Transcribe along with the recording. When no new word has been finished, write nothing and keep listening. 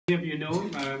Many of you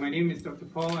know, my name is Dr.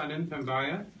 Paul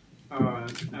Tambyah.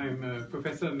 I'm a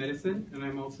professor of medicine, and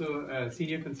I'm also a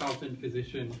senior consultant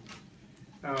physician.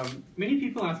 Many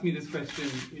people ask me this question,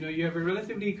 you have a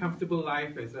relatively comfortable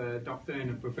life as a doctor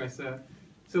and a professor,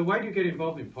 so why do you get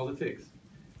involved in politics?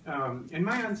 And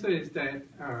my answer is that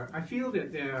I feel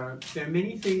that there are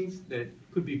many things that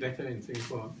could be better in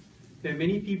Singapore. There are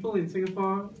many people in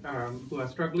Singapore who are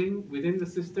struggling within the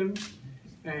system.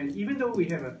 And even though we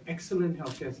have an excellent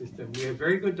healthcare system, we have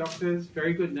very good doctors,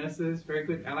 very good nurses, very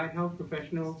good allied health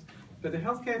professionals, but the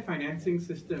healthcare financing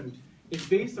system is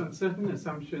based on certain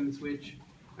assumptions which,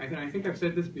 I think I've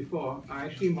said this before, are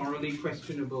actually morally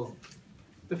questionable.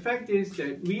 The fact is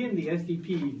that we in the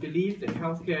SDP believe that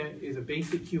healthcare is a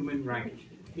basic human right.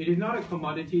 It is not a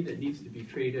commodity that needs to be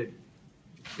traded.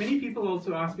 Many people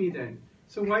also ask me then,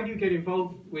 so why do you get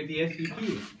involved with the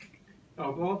SDP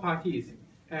of all parties?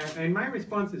 And my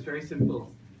response is very simple.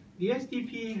 The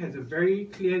SDP has a very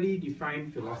clearly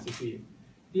defined philosophy.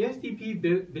 The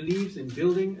SDP believes in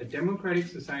building a democratic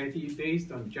society based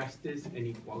on justice and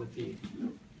equality.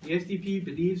 The SDP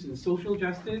believes in social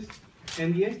justice,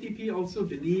 and the SDP also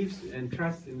believes and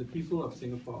trusts in the people of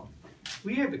Singapore.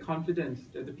 We have the confidence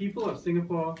that the people of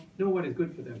Singapore know what is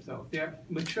good for themselves. They are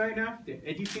mature enough, they're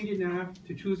educated enough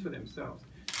to choose for themselves.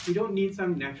 We don't need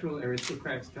some natural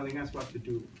aristocrats telling us what to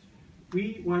do.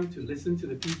 We want to listen to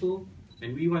the people,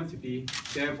 and we want to be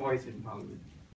their voice in Parliament.